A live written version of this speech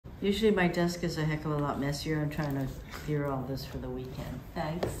Usually my desk is a heck of a lot messier. I'm trying to clear all this for the weekend.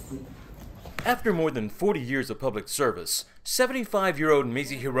 Thanks. After more than 40 years of public service, 75-year-old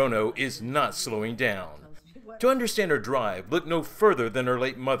Mazie Hirono is not slowing down. To understand her drive, look no further than her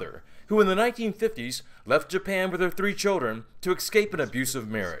late mother, who in the 1950s left Japan with her 3 children to escape an abusive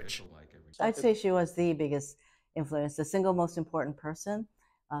marriage. I'd say she was the biggest influence, the single most important person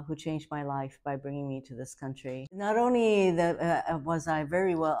who changed my life by bringing me to this country. Not only was I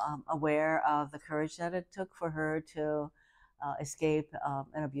very well aware of the courage that it took for her to escape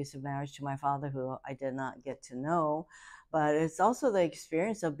an abusive marriage to my father, who I did not get to know, but it's also the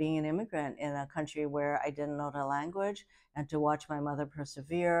experience of being an immigrant in a country where I didn't know the language, and to watch my mother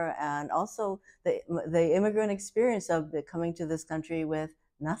persevere, and also the immigrant experience of coming to this country with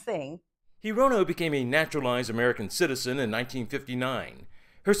nothing. Hirono became a naturalized American citizen in 1959.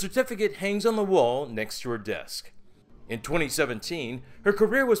 Her certificate hangs on the wall next to her desk. In 2017, her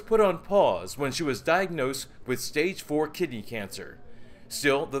career was put on pause when she was diagnosed with stage 4 kidney cancer.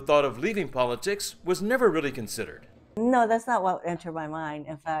 Still, the thought of leaving politics was never really considered. No, that's not what entered my mind.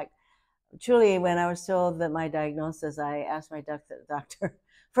 In fact, truly, when I was told that my diagnosis, I asked my doctor,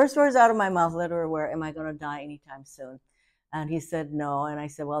 first words out of my mouth literally were, "Am I going to die anytime soon?" And he said no. And I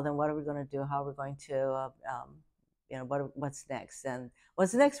said, well, then what are we going to do? How are we going to, what's next? And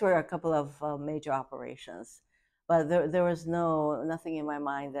what's next were a couple of major operations. But there was nothing in my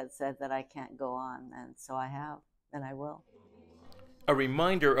mind that said that I can't go on. And so I have, and I will. A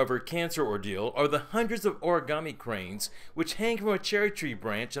reminder of her cancer ordeal are the hundreds of origami cranes which hang from a cherry tree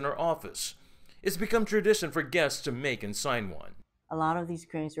branch in her office. It's become tradition for guests to make and sign one. A lot of these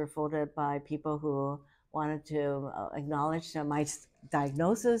cranes were folded by people who wanted to acknowledge my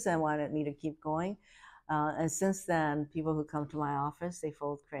diagnosis and wanted me to keep going. And since then, people who come to my office, they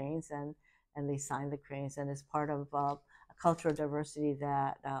fold cranes and they sign the cranes. And it's part of a cultural diversity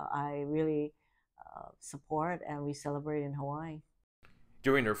that I really support and we celebrate in Hawaii.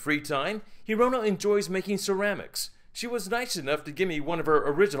 During her free time, Hirono enjoys making ceramics. She was nice enough to give me one of her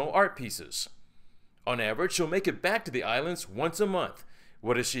original art pieces. On average, she'll make it back to the islands once a month.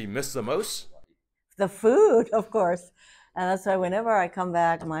 What does she miss the most? The food, of course. And that's why whenever I come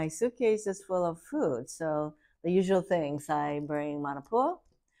back, my suitcase is full of food. So the usual things, I bring manapua,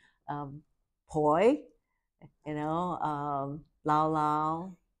 poi, lau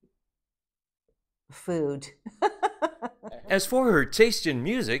lau, food. As for her taste in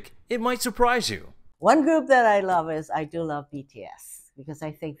music, it might surprise you. One group that I love I do love BTS, because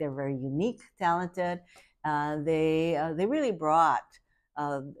I think they're very unique, talented. They really brought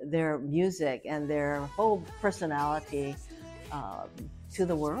their music and their whole personality to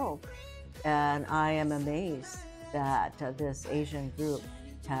the world. And I am amazed that this Asian group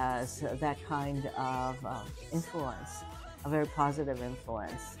has that kind of influence, a very positive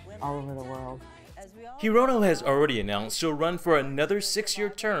influence all over the world. Hirono has already announced she'll run for another 6-year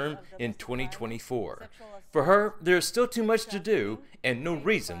term in 2024. For her, there's still too much to do and no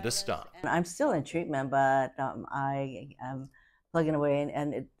reason to stop. I'm still in treatment, but I am plugging away,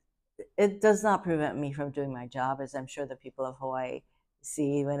 and it does not prevent me from doing my job, as I'm sure the people of Hawaii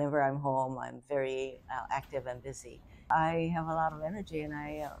see. Whenever I'm home, I'm very active and busy. I have a lot of energy, and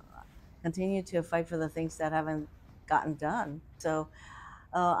I continue to fight for the things that haven't gotten done. So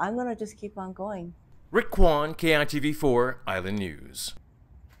I'm going to just keep on going. Rick Kwan, KITV4 Island News.